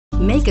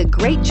Make a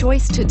great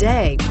choice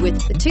today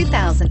with the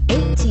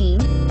 2018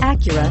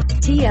 Acura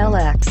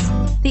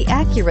TLX. The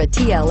Acura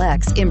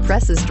TLX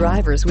impresses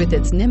drivers with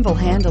its nimble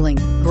handling,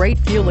 great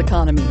fuel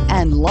economy,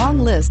 and long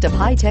list of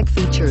high-tech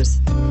features.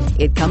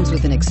 It comes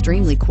with an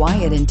extremely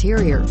quiet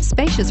interior,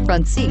 spacious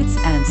front seats,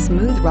 and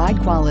smooth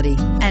ride quality,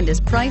 and is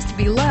priced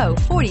below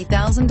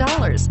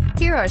 $40,000.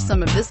 Here are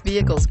some of this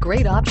vehicle's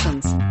great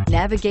options: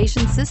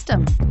 navigation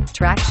system,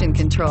 traction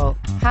control,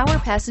 power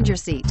passenger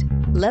seat,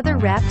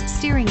 leather-wrapped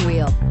steering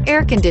wheel,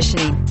 air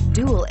conditioning,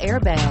 dual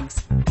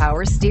airbags,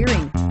 power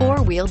steering,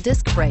 four-wheel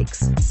disc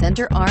brakes,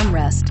 center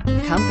armrest,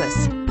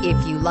 compass.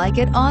 If you like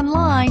it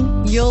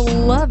online, you'll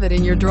love it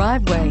in your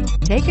driveway.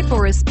 Take it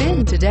for a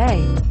spin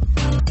today.